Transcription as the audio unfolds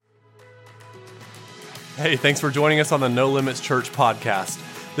Hey, thanks for joining us on the No Limits Church podcast.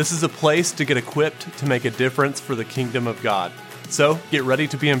 This is a place to get equipped to make a difference for the kingdom of God. So get ready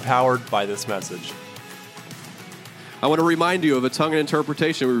to be empowered by this message. I want to remind you of a tongue and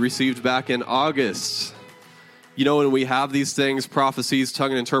interpretation we received back in August. You know, when we have these things, prophecies, tongue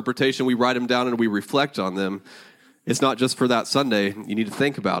and interpretation, we write them down and we reflect on them. It's not just for that Sunday. You need to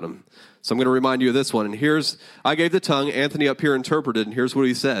think about them. So I'm going to remind you of this one. And I gave the tongue, Anthony up here interpreted, and here's what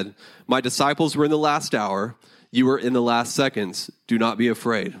he said. My disciples were in the last hour. You are in the last seconds. Do not be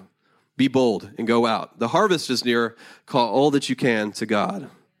afraid. Be bold and go out. The harvest is near. Call all that you can to God.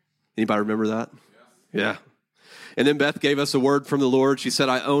 Anybody remember that? Yeah. And then Beth gave us a word from the Lord. She said,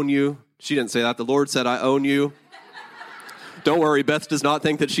 I own you. She didn't say that. The Lord said, I own you. Don't worry. Beth does not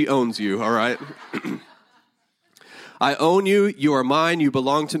think that she owns you, all right? I own you, you are mine, you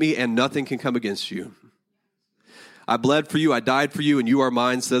belong to me, and nothing can come against you. I bled for you, I died for you, and you are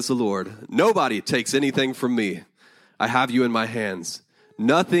mine, says the Lord. Nobody takes anything from me. I have you in my hands.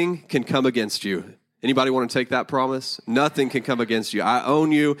 Nothing can come against you. Anybody want to take that promise? Nothing can come against you. I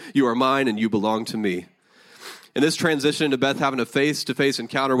own you, you are mine, and you belong to me. And this transition into Beth having a face-to-face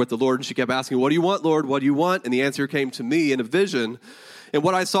encounter with the Lord, and she kept asking, what do you want, Lord? What do you want? And the answer came to me in a vision. And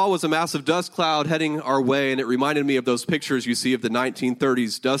what I saw was a massive dust cloud heading our way, and it reminded me of those pictures you see of the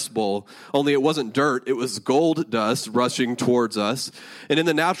 1930s Dust Bowl, only it wasn't dirt, it was gold dust rushing towards us. And in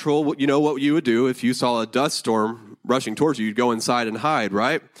the natural, you know what you would do if you saw a dust storm rushing towards you, you'd go inside and hide,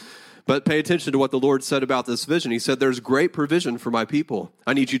 right? But pay attention to what the Lord said about this vision. He said, there's great provision for my people.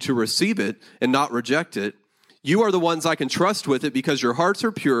 I need you to receive it and not reject it. You are the ones I can trust with it because your hearts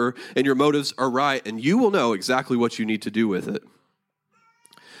are pure and your motives are right, and you will know exactly what you need to do with it.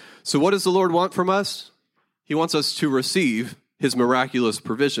 So what does the Lord want from us? He wants us to receive his miraculous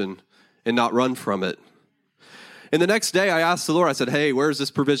provision and not run from it. And the next day I asked the Lord, I said, hey, where is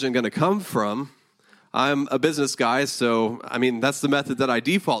this provision going to come from? I'm a business guy, so, that's the method that I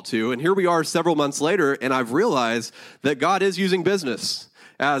default to. And here we are several months later, and I've realized that God is using business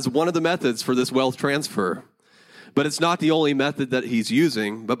as one of the methods for this wealth transfer. But it's not the only method that he's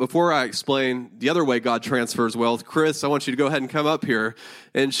using. But before I explain the other way God transfers wealth, Chris, I want you to go ahead and come up here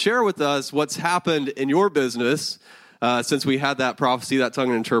and share with us what's happened in your business since we had that prophecy, that tongue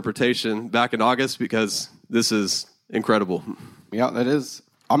and interpretation back in August, because this is incredible. Yeah, that is.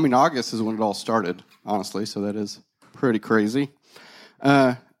 August is when it all started, honestly, so that is pretty crazy.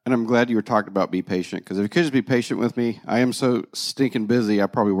 And I'm glad you were talking about be patient, because if you could just be patient with me, I am so stinking busy. I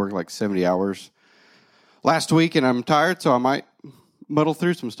probably work like 70 hours last week, and I'm tired, so I might muddle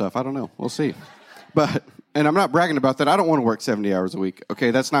through some stuff. I don't know. We'll see. And I'm not bragging about that. I don't want to work 70 hours a week. Okay,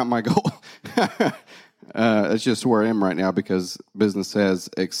 that's not my goal. It's just where I am right now because business has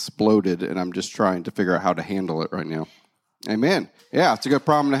exploded, and I'm just trying to figure out how to handle it right now. Amen. Yeah, it's a good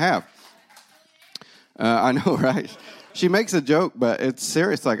problem to have. I know, right? She makes a joke, but it's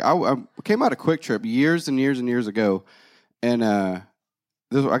serious. Like, I came out of Quick Trip years and years and years ago, and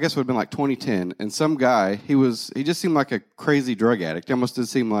this, I guess, would have been like 2010, and some guy, he just seemed like a crazy drug addict. He almost did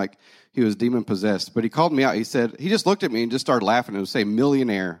seem like he was demon-possessed, but he called me out. He said, he just looked at me and just started laughing. It would say,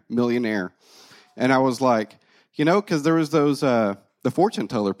 millionaire. And I was like, because there was those, the fortune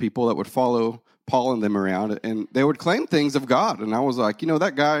teller people that would follow Paul and them around, and they would claim things of God. And I was like,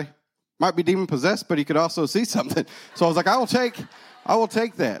 that guy might be demon-possessed, but he could also see something. So I was like, I will take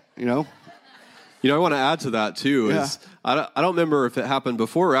that, I want to add to that, too. Yeah. I don't remember if it happened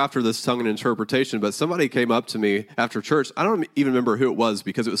before or after this tongue and interpretation, but somebody came up to me after church. I don't even remember who it was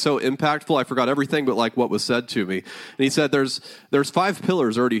because it was so impactful. I forgot everything but like what was said to me. And he said, there's 5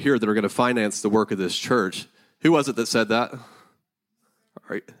 pillars already here that are going to finance the work of this church. Who was it that said that? All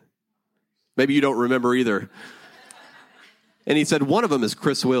right. Maybe you don't remember either. And he said, one of them is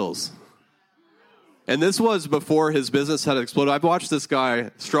Chris Wills. And this was before his business had exploded. I've watched this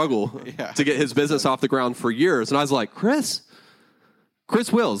guy struggle to get his business off the ground for years. And I was like, Chris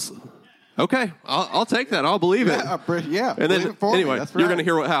Wills. Okay, I'll take that. I'll believe it. Yeah. And then, anyway, right. You're going to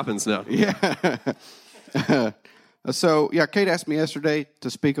hear what happens now. Yeah. Kate asked me yesterday to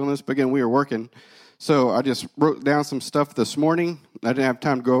speak on this, but again, we were working. So I just wrote down some stuff this morning. I didn't have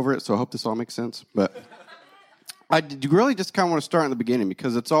time to go over it, so I hope this all makes sense. But I really just kind of want to start in the beginning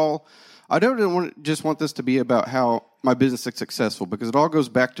because it's all... I don't just want this to be about how my business is successful because it all goes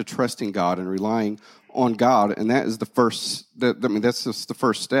back to trusting God and relying on God, and that is the first. That's just the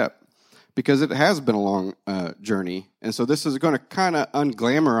first step because it has been a long journey, and so this is going to kind of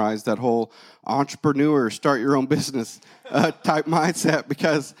unglamorize that whole entrepreneur, start your own business type mindset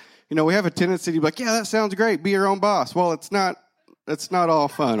because we have a tendency to be like, yeah, that sounds great, be your own boss. Well, it's not all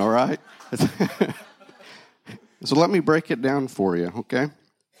fun, all right. So let me break it down for you, okay?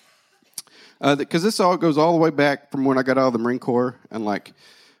 Because this all goes all the way back from when I got out of the Marine Corps and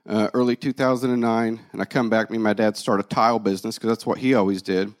early 2009, and I come back. Me and my dad started a tile business because that's what he always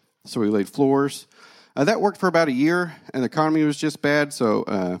did. So we laid floors. That worked for about a year, and the economy was just bad.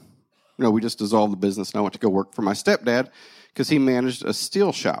 So we just dissolved the business, and I went to go work for my stepdad because he managed a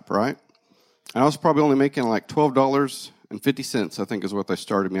steel shop, right? And I was probably only making like $12.50, I think, is what they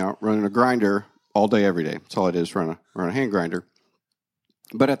started me out running a grinder all day, every day. That's all I did is run a hand grinder.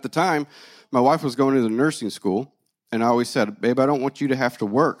 But at the time, my wife was going to the nursing school, and I always said, babe, I don't want you to have to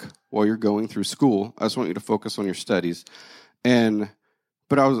work while you're going through school. I just want you to focus on your studies.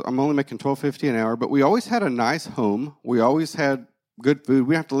 But I'm only making $12.50 an hour, but we always had a nice home. We always had good food.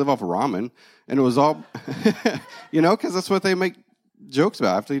 We didn't have to live off of ramen, and it was all, because that's what they make jokes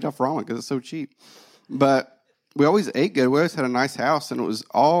about. I have to eat off ramen because it's so cheap. But we always ate good. We always had a nice house, and it was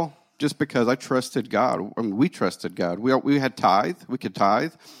all just because I trusted God. I mean, we trusted God. We had tithe. We could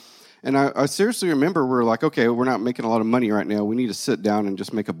tithe. And I seriously remember we were like, okay, we're not making a lot of money right now. We need to sit down and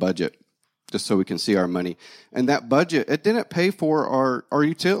just make a budget just so we can see our money. And that budget, it didn't pay for our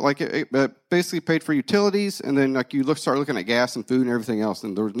utility. It basically paid for utilities, and then you start looking at gas and food and everything else,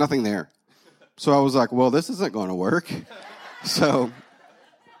 and there was nothing there. So I was like, well, this isn't going to work. So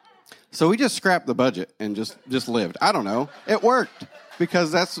we just scrapped the budget and just lived. I don't know. It worked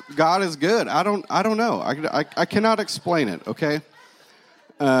because God is good. I don't know. I cannot explain it, okay?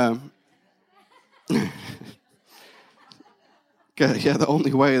 The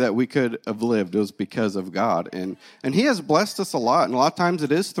only way that we could have lived was because of God. And he has blessed us a lot, and a lot of times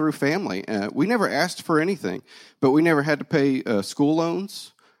it is through family. We never asked for anything, but we never had to pay school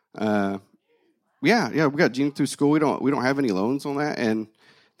loans. We got Gina through school. We don't have any loans on that, and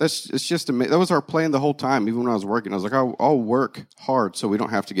it's just amazing. That was our plan the whole time. Even when I was working, I was like, I'll work hard so we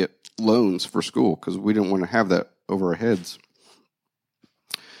don't have to get loans for school because we didn't want to have that over our heads.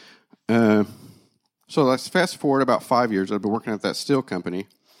 So let's fast forward about 5 years. I've been working at that steel company,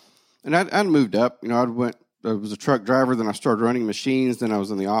 and I'd moved up. I was a truck driver. Then I started running machines. Then I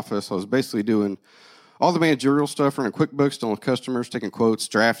was in the office. I was basically doing all the managerial stuff, running QuickBooks, dealing with customers, taking quotes,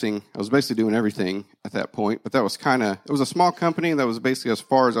 drafting. I was basically doing everything at that point. But that was it was a small company, and that was basically as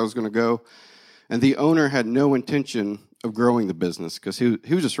far as I was going to go. And the owner had no intention of growing the business because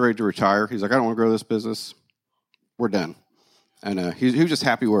he was just ready to retire. He's like, I don't want to grow this business. We're done. And he was just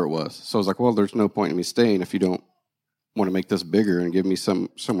happy where it was. So I was like, well, there's no point in me staying if you don't want to make this bigger and give me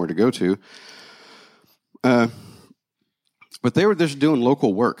somewhere to go to. But they were just doing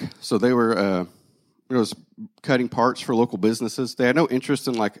local work. So they were cutting parts for local businesses. They had no interest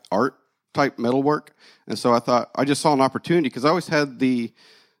in art type metal work. And so I thought, I just saw an opportunity because I always had the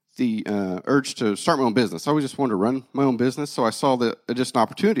urge to start my own business. I always just wanted to run my own business. So I saw just an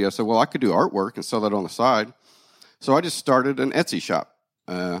opportunity. I said, well, I could do artwork and sell that on the side. So I just started an Etsy shop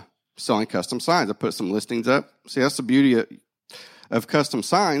selling custom signs. I put some listings up. See, that's the beauty of custom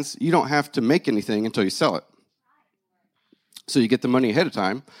signs. You don't have to make anything until you sell it. So you get the money ahead of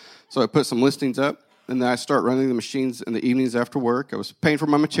time. So I put some listings up, and then I start running the machines in the evenings after work. I was paying for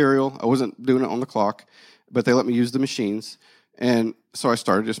my material. I wasn't doing it on the clock, but they let me use the machines. And so I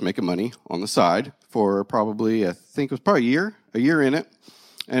started just making money on the side for probably, I think it was probably a year in it.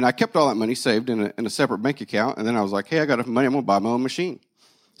 And I kept all that money saved in a separate bank account. And then I was like, hey, I got enough money. I'm going to buy my own machine.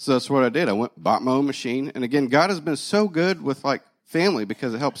 So that's what I did. I went and bought my own machine. And again, God has been so good with family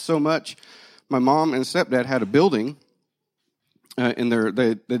because it helps so much. My mom and stepdad had a building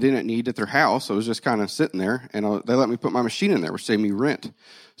they didn't need at their house. So it was just kind of sitting there. And they let me put my machine in there, which saved me rent.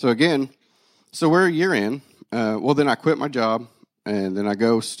 So we're a year in. Then I quit my job. And then I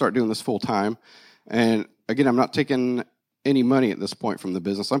go start doing this full time. And again, I'm not taking any money at this point from the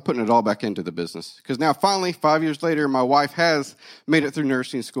business. I'm putting it all back into the business. Because now, finally, 5 years later, my wife has made it through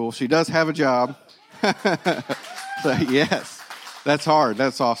nursing school. She does have a job. So, yes, that's hard.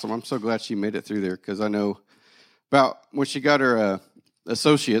 That's awesome. I'm so glad she made it through there because I know about when she got her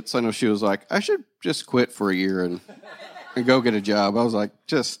associates, I know she was like, I should just quit for a year and go get a job. I was like,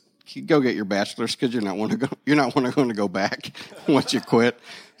 just go get your bachelor's because you're not going to go back once you quit.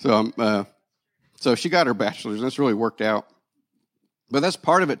 So she got her bachelor's, and it's really worked out. But that's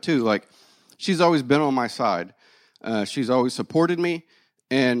part of it, too. She's always been on my side. She's always supported me,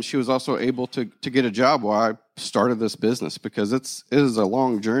 and she was also able to get a job while I started this business because it is a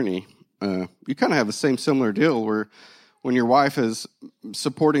long journey. You kind of have the similar deal where when your wife is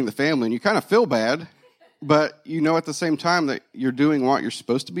supporting the family, and you kind of feel bad, but you know at the same time that you're doing what you're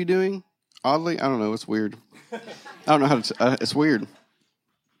supposed to be doing. Oddly, I don't know. It's weird. I don't know how to. It's weird.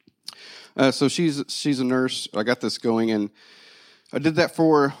 So she's a nurse. I got this going, and I did that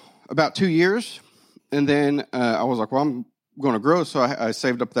for about 2 years, and then I was like, well, going to grow, so I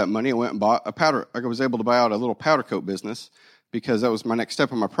saved up that money. I went and bought a powder. I was able to buy out a little powder coat business because that was my next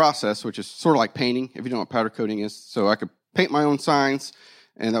step in my process, which is sort of like painting, if you know what powder coating is. So I could paint my own signs,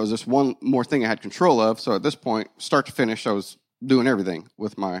 and that was just one more thing I had control of. So at this point, start to finish, I was doing everything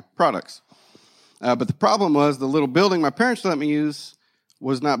with my products. But the problem was the little building my parents let me use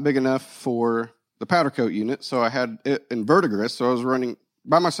was not big enough for the powder coat unit, so I had it in Verdigris, so I was running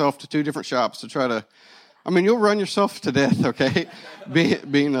by myself to 2 different shops to try to, you'll run yourself to death, okay?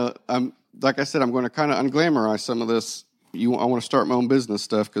 Like I said, I'm going to kind of unglamorize some of this. I want to start my own business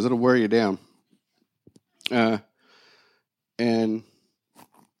stuff because it'll wear you down. And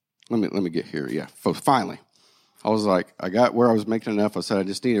let me get here. Yeah, finally. I was like, I got where I was making enough. I said, I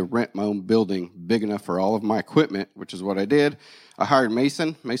just need to rent my own building big enough for all of my equipment, which is what I did. I hired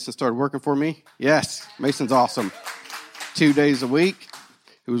Mason. Mason started working for me. Yes, Mason's awesome. 2 days a week.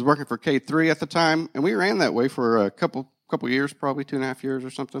 He was working for K3 at the time, and we ran that way for a couple years, probably 2.5 years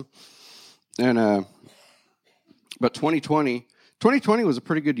or something. And but 2020 was a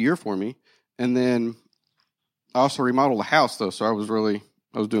pretty good year for me. And then I also remodeled the house, though, so I was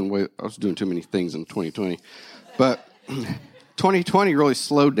doing too many things in 2020. But 2020 really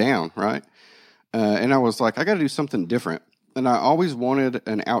slowed down, right? And I was like, I got to do something different. And I always wanted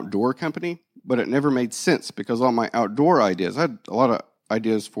an outdoor company, but it never made sense because all my outdoor ideas, I had a lot of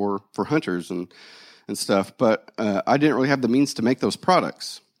ideas for hunters and stuff, but I didn't really have the means to make those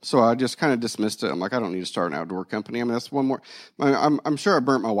products. So I just kind of dismissed it. I'm like, I don't need to start an outdoor company. That's one more. I'm sure I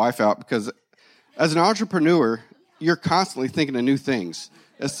burnt my wife out because as an entrepreneur, you're constantly thinking of new things.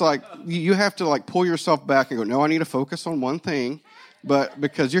 It's like you have to like pull yourself back and go, no, I need to focus on one thing. But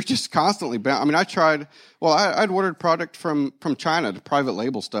because you're just constantly bound. I tried, I'd ordered product from China to private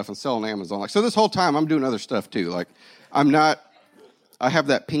label stuff and sell on Amazon. Like, so this whole time I'm doing other stuff too. Like I have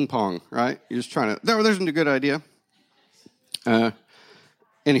that ping pong, right? You're just trying to, there's a good idea.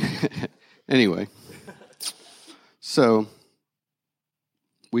 Anyway. So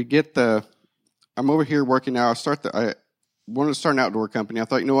we get I'm over here working now. I wanted to start an outdoor company. I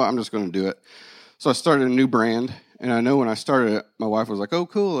thought, you know what, I'm just going to do it. So I started a new brand, and I know when I started it, my wife was like, oh,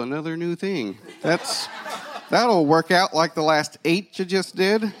 cool, another new thing. That'll work out like the last 8 you just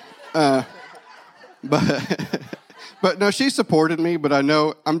did. But no, she supported me, but I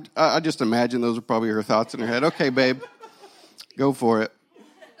know, I just imagine those are probably her thoughts in her head. Okay, babe, go for it.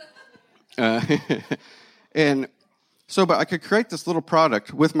 And so, but I could create this little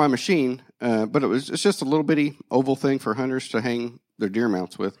product with my machine, but it's just a little bitty oval thing for hunters to hang their deer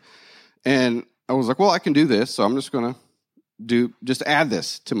mounts with. And I was like, well, I can do this, so I'm just going to add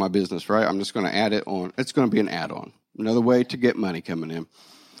this to my business, right? I'm just going to add it on. It's going to be an add-on, another way to get money coming in.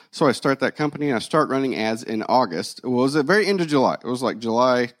 So I start that company, and I start running ads in August. It was at the very end of July. It was like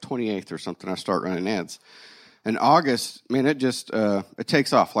July 28th or something. I start running ads. In August, man, it just, it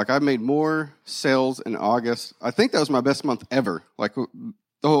takes off. Like, I made more sales in August. I think that was my best month ever. Like, the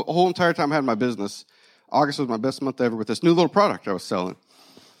whole entire time I had my business, August was my best month ever with this new little product I was selling.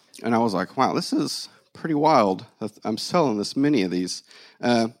 And I was like, wow, this is pretty wild that I'm selling this many of these.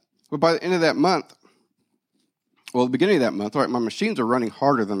 But by the end of that month, the beginning of that month, all right, my machines are running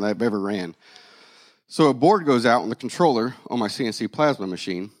harder than they've ever ran. So a board goes out on the controller on my CNC plasma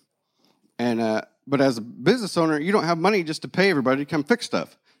machine. And, but as a business owner, you don't have money just to pay everybody to come fix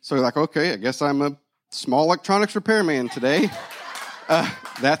stuff. So you're like, okay, I guess I'm a small electronics repairman today.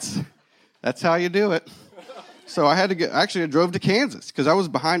 That's how you do it. So I I drove to Kansas because I was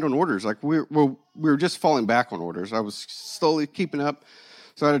behind on orders. Like we were just falling back on orders. I was slowly keeping up.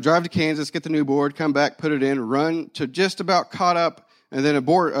 So I had to drive to Kansas, get the new board, come back, put it in, run to just about caught up, and then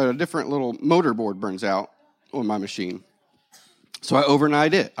a different little motor board burns out on my machine. So I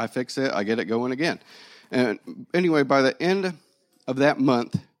overnight it. I fix it. I get it going again. And anyway, by the end of that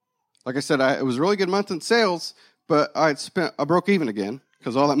month, like I said, it was a really good month in sales, but I broke even again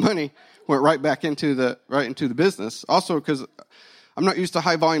because all that money went right back into the business. Also, because I'm not used to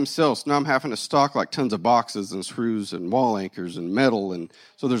high volume sales. Now I'm having to stock like tons of boxes and screws and wall anchors and metal, and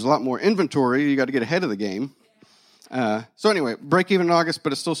so there's a lot more inventory. You got to get ahead of the game. So anyway, break even in August,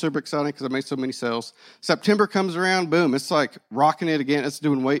 but it's still super exciting because I made so many sales. September comes around, boom, it's like rocking it again. It's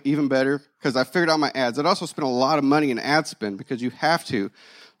doing even better because I figured out my ads. I'd also spent a lot of money in ad spend because you have to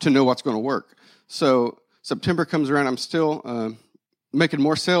know what's going to work. So September comes around, I'm still making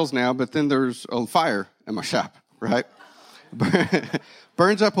more sales now, but then there's a fire in my shop, right?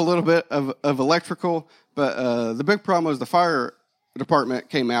 Burns up a little bit of electrical, but the big problem was the fire department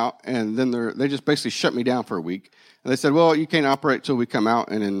came out, and then they just basically shut me down for a week. And they said, well, you can't operate till we come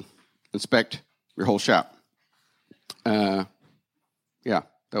out and inspect your whole shop. Yeah,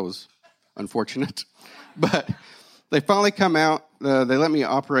 that was unfortunate. But they finally come out. They let me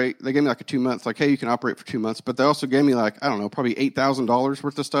operate. They gave me like a 2 months, like, hey, you can operate for 2 months. But they also gave me like, I don't know, probably $8,000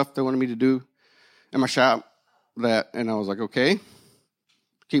 worth of stuff they wanted me to do in my shop. And I was like, okay,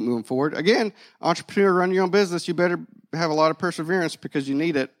 keep moving forward. Again, entrepreneur, run your own business. You better have a lot of perseverance because you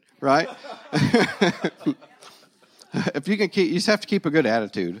need it, right? If you can you just have to keep a good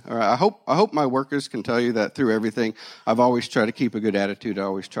attitude. All right. I hope my workers can tell you that through everything. I've always tried to keep a good attitude. I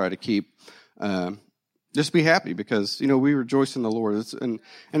always try to keep, just be happy because, we rejoice in the Lord. And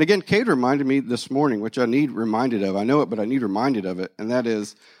again, Kate reminded me this morning, which I need reminded of. I know it, but I need reminded of it. And that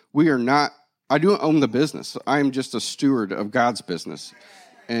is, I don't own the business. I am just a steward of God's business.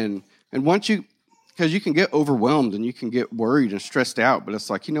 And because you can get overwhelmed and you can get worried and stressed out, but it's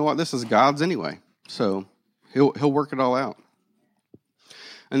like, you know what? This is God's anyway. So He'll work it all out.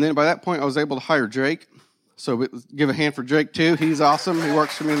 And then by that point, I was able to hire Drake. So give a hand for Drake, too. He's awesome. He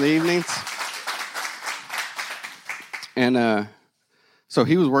works for me in the evenings. And so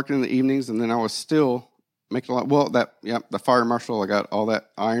he was working in the evenings, and then I was still making a lot. Well, the fire marshal, I got all that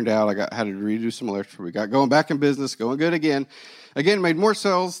ironed out. Had to redo some electrical. We got going back in business, going good again. Again, made more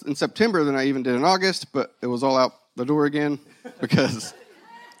sales in September than I even did in August, but it was all out the door again because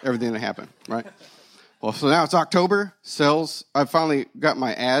everything that happened, right? Well, so now it's October. Sales, I finally got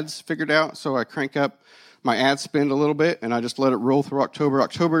my ads figured out, so I crank up my ad spend a little bit, and I just let it roll through October.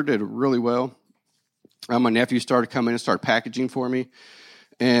 October did really well. My nephew started coming and started packaging for me,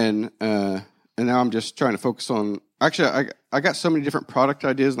 and now I'm just trying to focus on. Actually, I got so many different product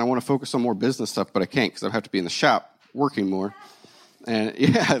ideas, and I want to focus on more business stuff, but I can't because I have to be in the shop working more. And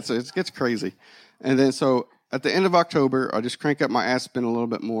yeah, it gets crazy. And then so at the end of October, I just crank up my ad spend a little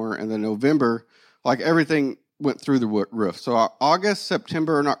bit more, and then November, like everything went through the roof. So August,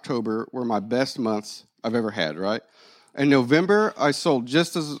 September, and October were my best months I've ever had, right? In November, I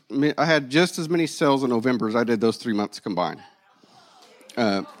had just as many sales in November as I did those 3 months combined.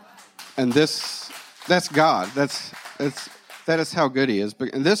 And that's God. That is how good He is. But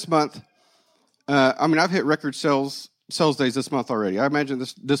in this month, I've hit record sales days this month already. I imagine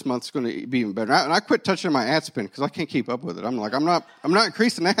this month's going to be even better. And I quit touching my ad spend because I can't keep up with it. I'm not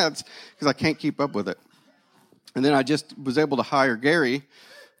increasing ads because I can't keep up with it. And then I just was able to hire Gary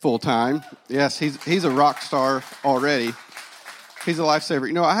full time. Yes, he's a rock star already. He's a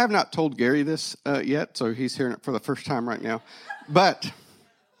lifesaver. I have not told Gary this yet, so he's hearing it for the first time right now. But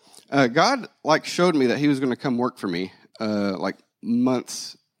God showed me that He was going to come work for me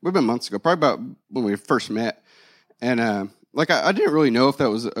months. We've been months ago, probably about when we first met. And I didn't really know if that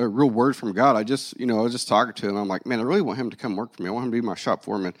was a real word from God. I just, I was just talking to him. I'm like, man, I really want him to come work for me. I want him to be my shop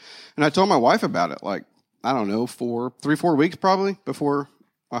foreman. And I told my wife about it, I don't know, 3-4 weeks probably before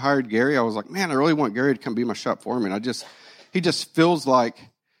I hired Gary. I was like, man, I really want Gary to come be my shop foreman. He just feels like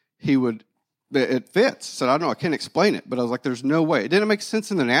he would, it fits. I said, I don't know, I can't explain it. But I was like, there's no way. It didn't make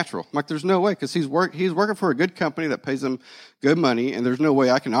sense in the natural. I'm like, there's no way because he's working for a good company that pays him good money, and there's no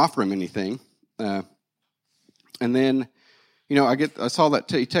way I can offer him anything. And then, I saw that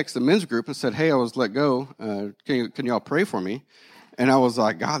he texted the men's group and said, hey, I was let go. Can y'all pray for me? And I was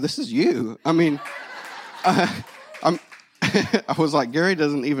like, God, this is you. I was like, Gary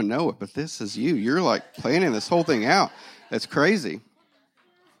doesn't even know it, but this is you. You're planning this whole thing out. That's crazy.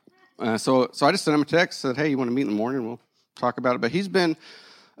 So I just sent him a text, said, hey, you want to meet in the morning? We'll talk about it. But he's been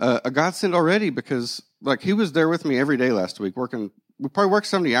a godsend already because he was there with me every day last week working. We probably worked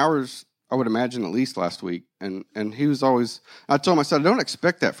 70 hours, I would imagine, at least last week. And he was always, I told him, I said, I don't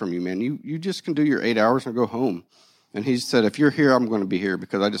expect that from you, man. You just can do your 8 hours and go home. And he said, if you're here, I'm going to be here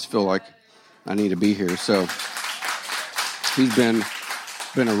because I just feel like I need to be here. So he's been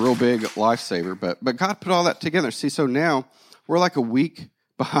a real big lifesaver. But God put all that together. See, so now we're like a week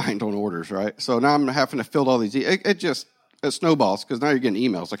behind on orders, right? So now I'm having to fill all these. It snowballs because now you're getting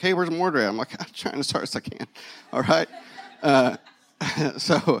emails like, hey, where's my order at? I'm like, I'm trying as hard as I can. All right.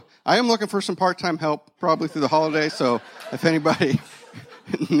 So I am looking for some part-time help probably through the holiday. So if anybody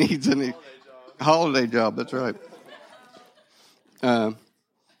needs any holiday job, that's right. But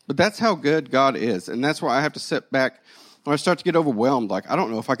that's how good God is. And that's why I have to sit back when I start to get overwhelmed. I don't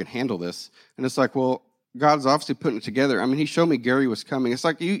know if I can handle this. And it's like, well, God's obviously putting it together. He showed me Gary was coming. It's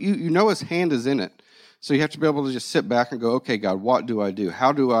like you know His hand is in it. So you have to be able to just sit back and go, okay, God, what do I do?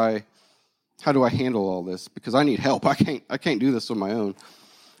 How do I handle all this? Because I need help. I can't do this on my own.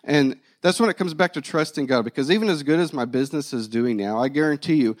 And that's when it comes back to trusting God. Because even as good as my business is doing now, I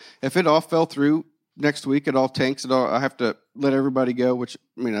guarantee you, if it all fell through next week, it all tanks, I have to let everybody go, which,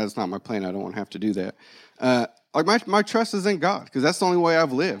 that's not my plan. I don't want to have to do that. My trust is in God, because that's the only way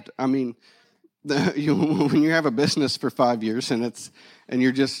I've lived. When you have a business for 5 years and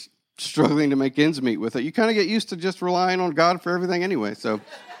you're just struggling to make ends meet with it. You kind of get used to just relying on God for everything anyway. So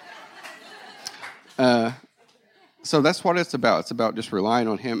that's what it's about. It's about just relying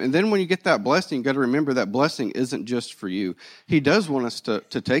on him. And then when you get that blessing, you got to remember that blessing isn't just for you. He does want us to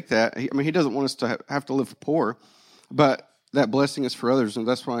take that. He doesn't want us to have to live poor, but that blessing is for others. And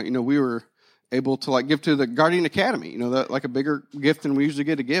that's why, we were able to give to the Guardian Academy, that like a bigger gift than we usually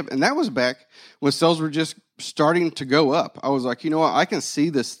get to give. And that was back when sales were just starting to go up. I was like, what? I can see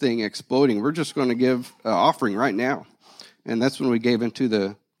this thing exploding. We're just going to give an offering right now. And that's when we gave into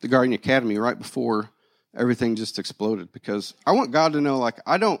the Guardian Academy right before everything just exploded, because I want God to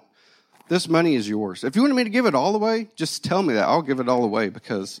know, this money is yours. If you want me to give it all away, just tell me that. I'll give it all away,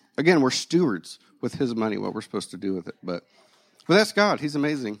 because, again, we're stewards with his money, what we're supposed to do with it. But that's God. He's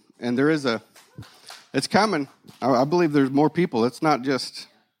amazing. And it's coming. I believe there's more people. It's not just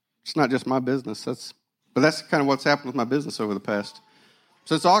my business. But that's kind of what's happened with my business over the past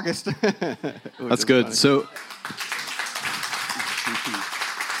since August. That's good. Funny.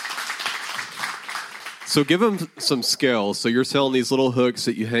 So give them some scale. So you're selling these little hooks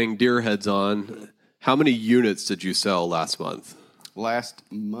that you hang deer heads on. How many units did you sell last month? Last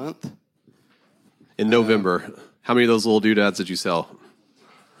month? In November. How many of those little doodads did you sell?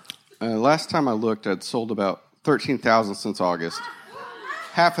 Last time I looked, I'd sold about 13,000 since August.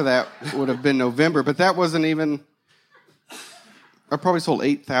 Half of that would have been November, but that wasn't even... I probably sold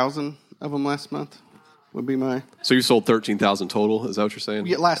 8,000 of them last month, would be my... So you sold 13,000 total, is that what you're saying?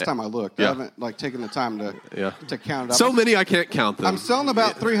 Yeah, last time I looked. Yeah. I haven't taken the time to count it up. So many I can't count them. I'm selling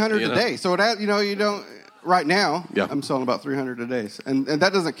about 300 a day. So you don't... Right now, yeah. I'm selling about 300 a day. And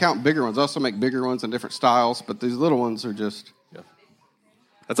that doesn't count bigger ones. I also make bigger ones in different styles, but these little ones are just... Yeah.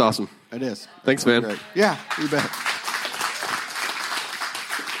 That's awesome. It is. Thanks, man. Great. Yeah, you bet.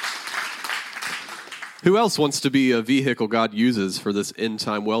 Who else wants to be a vehicle God uses for this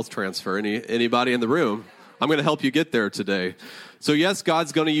end-time wealth transfer? Anybody in the room? I'm going to help you get there today. So yes,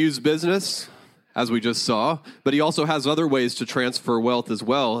 God's going to use business, as we just saw, but he also has other ways to transfer wealth as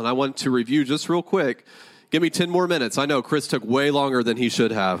well. And I want to review just real quick. Give me 10 more minutes. I know Chris took way longer than he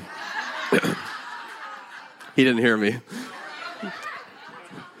should have. He didn't hear me.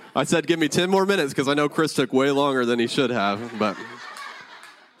 I said give me 10 more minutes because I know Chris took way longer than he should have, but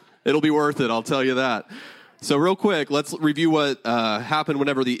it'll be worth it, I'll tell you that. So real quick, let's review what happened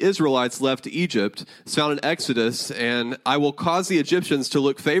whenever the Israelites left Egypt. It's found in Exodus. And I will cause the Egyptians to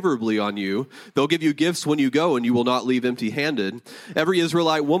look favorably on you. They'll give you gifts when you go, and you will not leave empty-handed. Every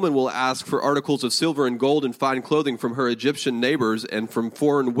Israelite woman will ask for articles of silver and gold and fine clothing from her Egyptian neighbors and from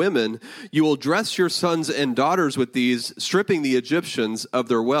foreign women. You will dress your sons and daughters with these, stripping the Egyptians of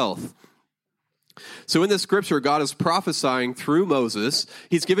their wealth. So in this scripture, God is prophesying through Moses.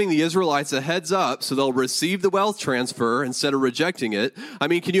 He's giving the Israelites a heads up so they'll receive the wealth transfer instead of rejecting it. I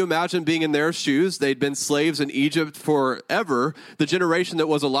mean, can you imagine being in their shoes? They'd been slaves in Egypt forever. The generation that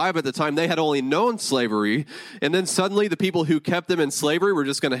was alive at the time, they had only known slavery. And then suddenly the people who kept them in slavery were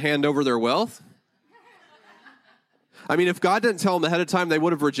just going to hand over their wealth? I mean, if God didn't tell them ahead of time, they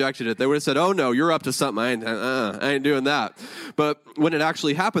would have rejected it. They would have said, oh, no, you're up to something. I ain't doing that. But when it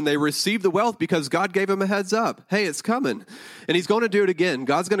actually happened, they received the wealth because God gave them a heads up. Hey, it's coming. And he's going to do it again.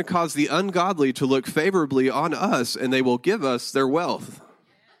 God's going to cause the ungodly to look favorably on us, and they will give us their wealth.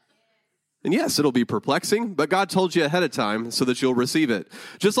 And yes, it'll be perplexing, but God told you ahead of time so that you'll receive it.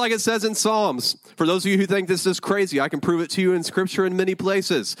 Just like it says in Psalms. For those of you who think this is crazy, I can prove it to you in Scripture in many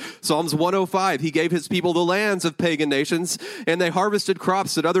places. Psalms 105, he gave his people the lands of pagan nations, and they harvested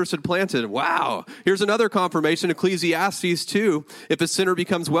crops that others had planted. Wow. Here's another confirmation, Ecclesiastes 2. If a sinner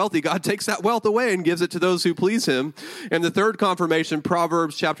becomes wealthy, God takes that wealth away and gives it to those who please him. And the third confirmation,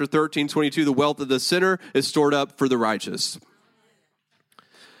 Proverbs chapter 13:22, the wealth of the sinner is stored up for the righteous.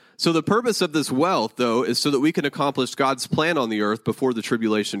 So the purpose of this wealth, though, is so that we can accomplish God's plan on the earth before the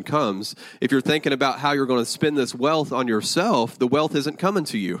tribulation comes. If you're thinking about how you're going to spend this wealth on yourself, the wealth isn't coming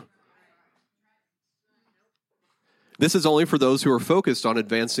to you. This is only for those who are focused on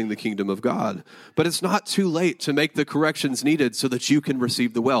advancing the kingdom of God. But it's not too late to make the corrections needed so that you can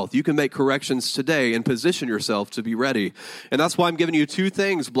receive the wealth. You can make corrections today and position yourself to be ready. And that's why I'm giving you two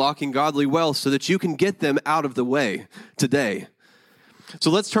things blocking godly wealth so that you can get them out of the way today. So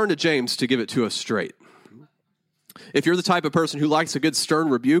let's turn to James to give it to us straight. If you're the type of person who likes a good stern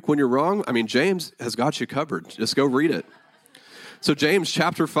rebuke when you're wrong, I mean, James has got you covered. Just go read it. So James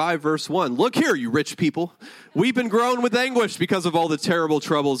chapter 5, verse 1. Look here, you rich people. Weep and groan with anguish because of all the terrible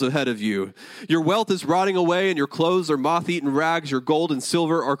troubles ahead of you. Your wealth is rotting away and your clothes are moth-eaten rags. Your gold and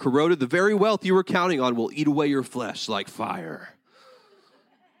silver are corroded. The very wealth you were counting on will eat away your flesh like fire.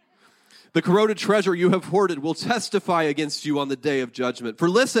 The corroded treasure you have hoarded will testify against you on the day of judgment. For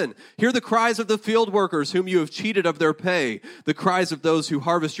listen, hear the cries of the field workers whom you have cheated of their pay. The cries of those who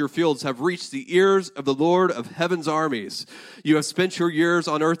harvest your fields have reached the ears of the Lord of heaven's armies. You have spent your years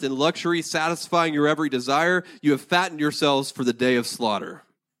on earth in luxury, satisfying your every desire. You have fattened yourselves for the day of slaughter.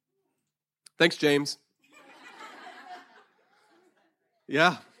 Thanks, James.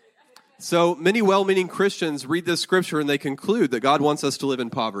 Yeah. So many well-meaning Christians read this scripture and they conclude that God wants us to live in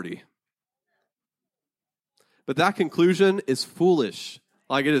poverty. But that conclusion is foolish.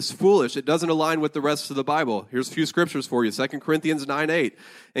 Like, it is foolish. It doesn't align with the rest of the Bible. Here's a few scriptures for you. 2 Corinthians 9:8.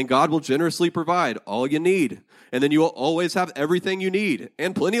 And God will generously provide all you need. And then you will always have everything you need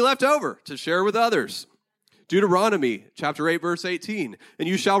and plenty left over to share with others. Deuteronomy chapter 8, verse 18. And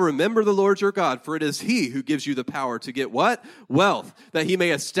you shall remember the Lord your God, for it is he who gives you the power to get what? Wealth, that he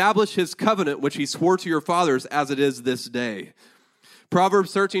may establish his covenant, which he swore to your fathers as it is this day.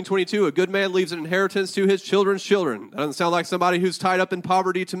 Proverbs 13:22, a good man leaves an inheritance to his children's children. That doesn't sound like somebody who's tied up in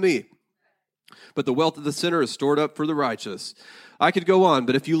poverty to me. But the wealth of the sinner is stored up for the righteous. I could go on,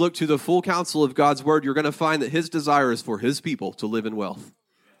 but if you look to the full counsel of God's word, you're going to find that his desire is for his people to live in wealth.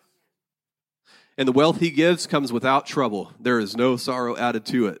 And the wealth he gives comes without trouble. There is no sorrow added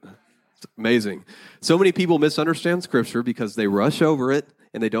to it. It's amazing. So many people misunderstand Scripture because they rush over it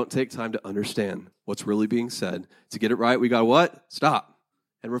and they don't take time to understand what's really being said. To get it right, we got to what? Stop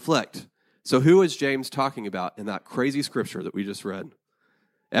and reflect. So who is James talking about in that crazy Scripture that we just read?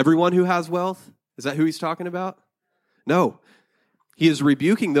 Everyone who has wealth? Is that who he's talking about? No. He is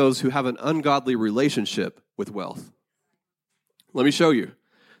rebuking those who have an ungodly relationship with wealth. Let me show you.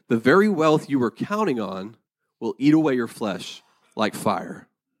 The very wealth you were counting on will eat away your flesh like fire.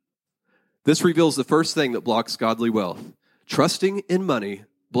 This reveals the first thing that blocks godly wealth. Trusting in money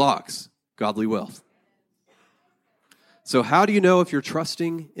blocks godly wealth. So how do you know if you're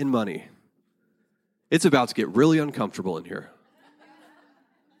trusting in money? It's about to get really uncomfortable in here.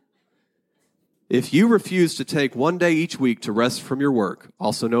 If you refuse to take one day each week to rest from your work,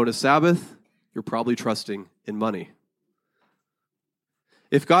 also known as Sabbath, you're probably trusting in money.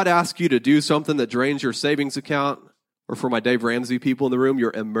 If God asks you to do something that drains your savings account, or for my Dave Ramsey people in the room,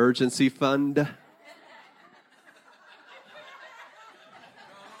 your emergency fund,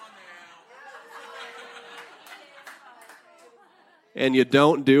 and you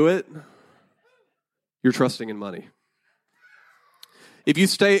don't do it, you're trusting in money. If you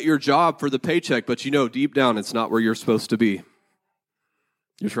stay at your job for the paycheck, but you know deep down it's not where you're supposed to be,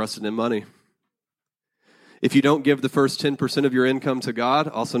 you're trusting in money. If you don't give the first 10% of your income to God,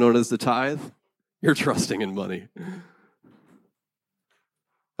 also known as the tithe, you're trusting in money.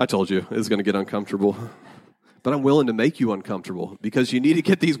 I told you it was going to get uncomfortable. But I'm willing to make you uncomfortable because you need to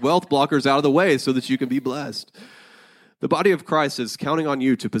get these wealth blockers out of the way so that you can be blessed. The body of Christ is counting on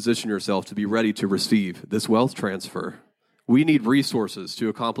you to position yourself to be ready to receive this wealth transfer. We need resources to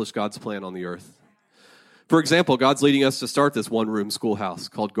accomplish God's plan on the earth. For example, God's leading us to start this one-room schoolhouse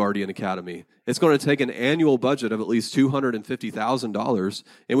called Guardian Academy. It's going to take an annual budget of at least $250,000,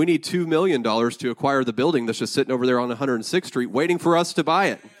 and we need $2 million to acquire the building that's just sitting over there on 106th Street waiting for us to buy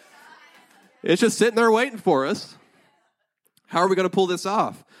it. It's just sitting there waiting for us. How are we going to pull this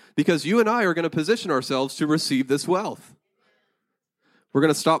off? Because you and I are going to position ourselves to receive this wealth. We're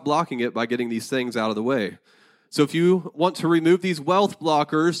going to stop blocking it by getting these things out of the way. So if you want to remove these wealth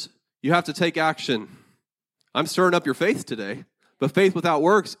blockers, you have to take action. I'm stirring up your faith today, but faith without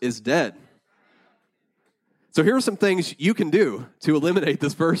works is dead. So here are some things you can do to eliminate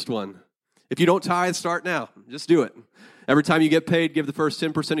this first one. If you don't tithe, start now. Just do it. Every time you get paid, give the first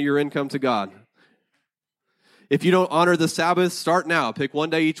 10% of your income to God. If you don't honor the Sabbath, start now. Pick one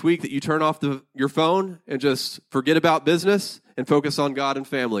day each week that you turn off your phone and just forget about business and focus on God and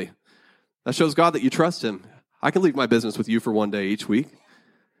family. That shows God that you trust Him. I can leave my business with you for one day each week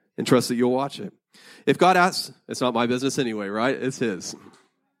and trust that you'll watch it. If God asks, it's not my business anyway, right? It's His.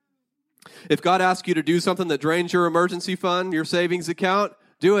 If God asks you to do something that drains your emergency fund, your savings account,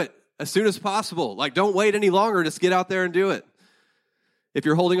 do it as soon as possible. Like, don't wait any longer. Just get out there and do it. If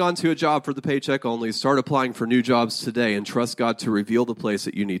you're holding on to a job for the paycheck only, start applying for new jobs today and trust God to reveal the place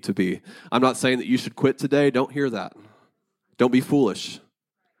that you need to be. I'm not saying that you should quit today. Don't hear that. Don't be foolish.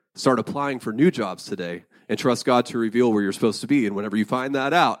 Start applying for new jobs today and trust God to reveal where you're supposed to be. And whenever you find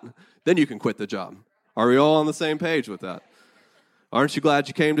that out, then you can quit the job. Are we all on the same page with that? Aren't you glad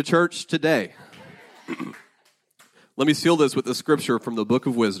you came to church today? Let me seal this with the scripture from the book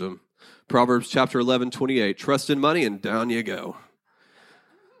of wisdom. Proverbs chapter 11:28. Trust in money and down you go.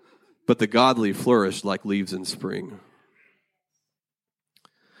 But the godly flourish like leaves in spring.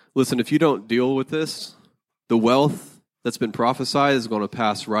 Listen, if you don't deal with this, the wealth that's been prophesied is going to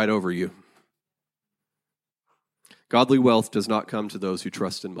pass right over you. Godly wealth does not come to those who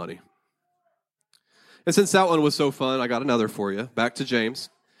trust in money. And since that one was so fun, I got another for you. Back to James.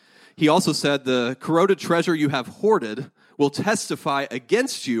 He also said, the corroded treasure you have hoarded will testify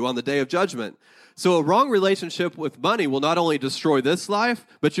against you on the day of judgment. So a wrong relationship with money will not only destroy this life,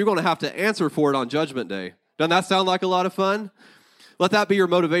 but you're going to have to answer for it on Judgment Day. Doesn't that sound like a lot of fun? Let that be your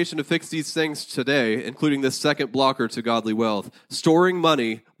motivation to fix these things today, including this second blocker to godly wealth. Storing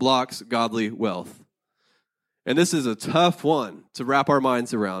money blocks godly wealth. And this is a tough one to wrap our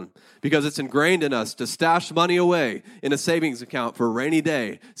minds around because it's ingrained in us to stash money away in a savings account for a rainy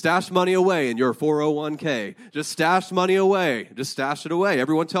day. Stash money away in your 401k. Just stash money away. Just stash it away.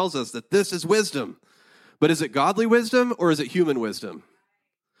 Everyone tells us that this is wisdom. But is it godly wisdom or is it human wisdom?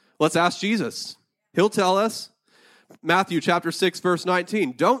 Let's ask Jesus. He'll tell us. Matthew chapter 6, verse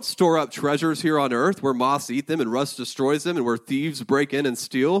 19. Don't store up treasures here on earth where moths eat them and rust destroys them and where thieves break in and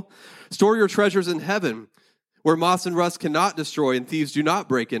steal. Store your treasures in heaven, where moths and rust cannot destroy and thieves do not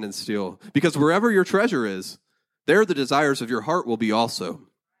break in and steal. Because wherever your treasure is, there the desires of your heart will be also.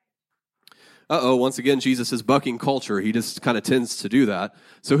 Once again, Jesus is bucking culture. He just kind of tends to do that.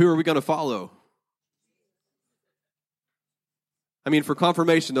 So who are we going to follow? For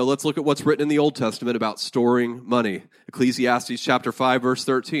confirmation, though, let's look at what's written in the Old Testament about storing money. Ecclesiastes chapter 5, verse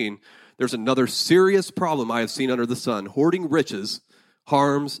 13. There's another serious problem I have seen under the sun. Hoarding riches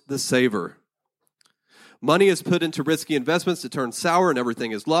harms the saver. Money is put into risky investments to turn sour and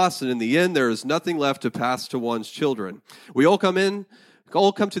everything is lost. And in the end, there is nothing left to pass to one's children. We all come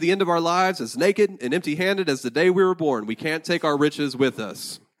to the end of our lives as naked and empty-handed as the day we were born. We can't take our riches with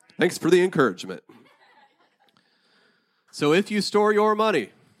us. Thanks for the encouragement. So if you store your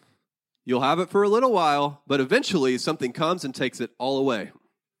money, you'll have it for a little while, but eventually something comes and takes it all away.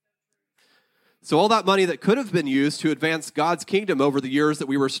 So all that money that could have been used to advance God's kingdom over the years that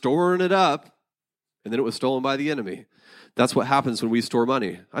we were storing it up, and then it was stolen by the enemy. That's what happens when we store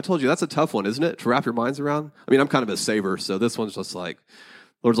money. I told you, that's a tough one, isn't it, to wrap your minds around? I'm kind of a saver, so this one's just like,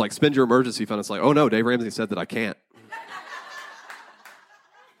 Lord's like, spend your emergency fund. It's like, oh no, Dave Ramsey said that I can't.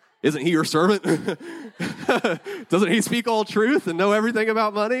 Isn't he your servant? Doesn't he speak all truth and know everything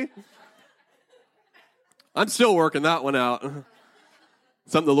about money? I'm still working that one out.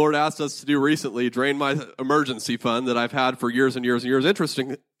 Something the Lord asked us to do recently, drain my emergency fund that I've had for years and years and years.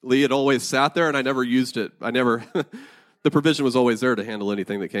 Interestingly, it always sat there and I never used it. The provision was always there to handle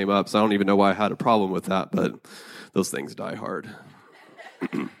anything that came up, so I don't even know why I had a problem with that, but those things die hard.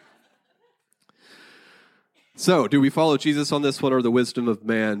 So, do we follow Jesus on this one or the wisdom of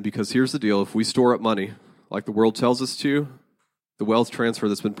man? Because here's the deal. If we store up money like the world tells us to, the wealth transfer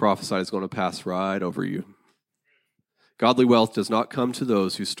that's been prophesied is going to pass right over you. Godly wealth does not come to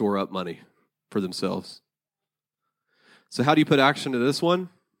those who store up money for themselves. So how do you put action to this one?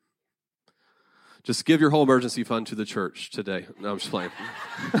 Just give your whole emergency fund to the church today. No, I'm just playing.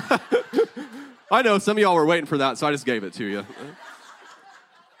 I know some of y'all were waiting for that, so I just gave it to you.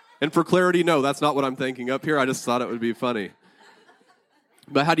 And for clarity, no, that's not what I'm thinking up here. I just thought it would be funny.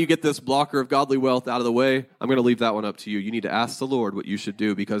 But how do you get this blocker of godly wealth out of the way? I'm going to leave that one up to you. You need to ask the Lord what you should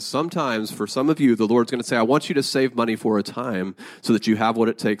do, because sometimes for some of you, the Lord's going to say, I want you to save money for a time so that you have what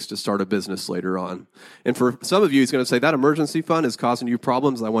it takes to start a business later on. And for some of you, he's going to say, that emergency fund is causing you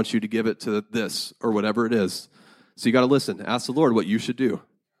problems. I want you to give it to this or whatever it is. So you got to listen. Ask the Lord what you should do.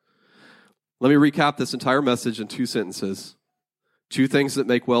 Let me recap this entire message in 2 sentences. 2 things that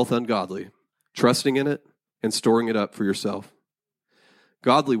make wealth ungodly: trusting in it and storing it up for yourself.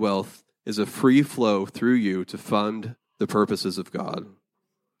 Godly wealth is a free flow through you to fund the purposes of God.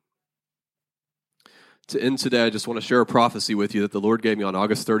 To end today, I just want to share a prophecy with you that the Lord gave me on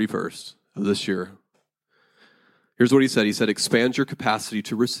August 31st of this year. Here's what he said. He said, expand your capacity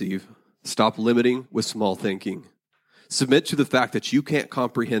to receive. Stop limiting with small thinking. Submit to the fact that you can't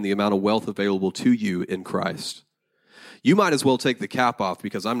comprehend the amount of wealth available to you in Christ. You might as well take the cap off,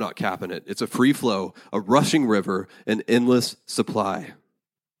 because I'm not capping it. It's a free flow, a rushing river, an endless supply.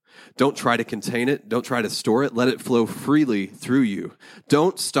 Don't try to contain it. Don't try to store it. Let it flow freely through you.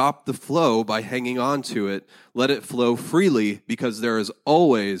 Don't stop the flow by hanging on to it. Let it flow freely, because there is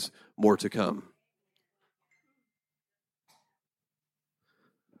always more to come.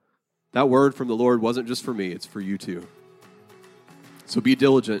 That word from the Lord wasn't just for me. It's for you too. So be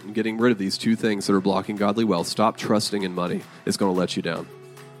diligent in getting rid of these 2 things that are blocking godly wealth. Stop trusting in money. It's going to let you down.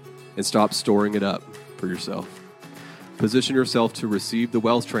 And stop storing it up for yourself. Position yourself to receive the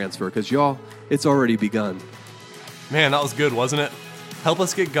wealth transfer, because y'all, it's already begun. Man, that was good, wasn't it? Help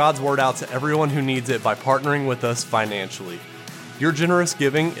us get God's word out to everyone who needs it by partnering with us financially. Your generous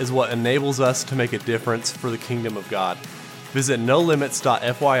giving is what enables us to make a difference for the kingdom of God. Visit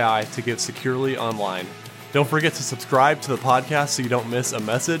nolimits.fyi to give securely online. Don't forget to subscribe to the podcast so you don't miss a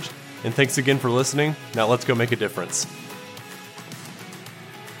message. And thanks again for listening. Now let's go make a difference.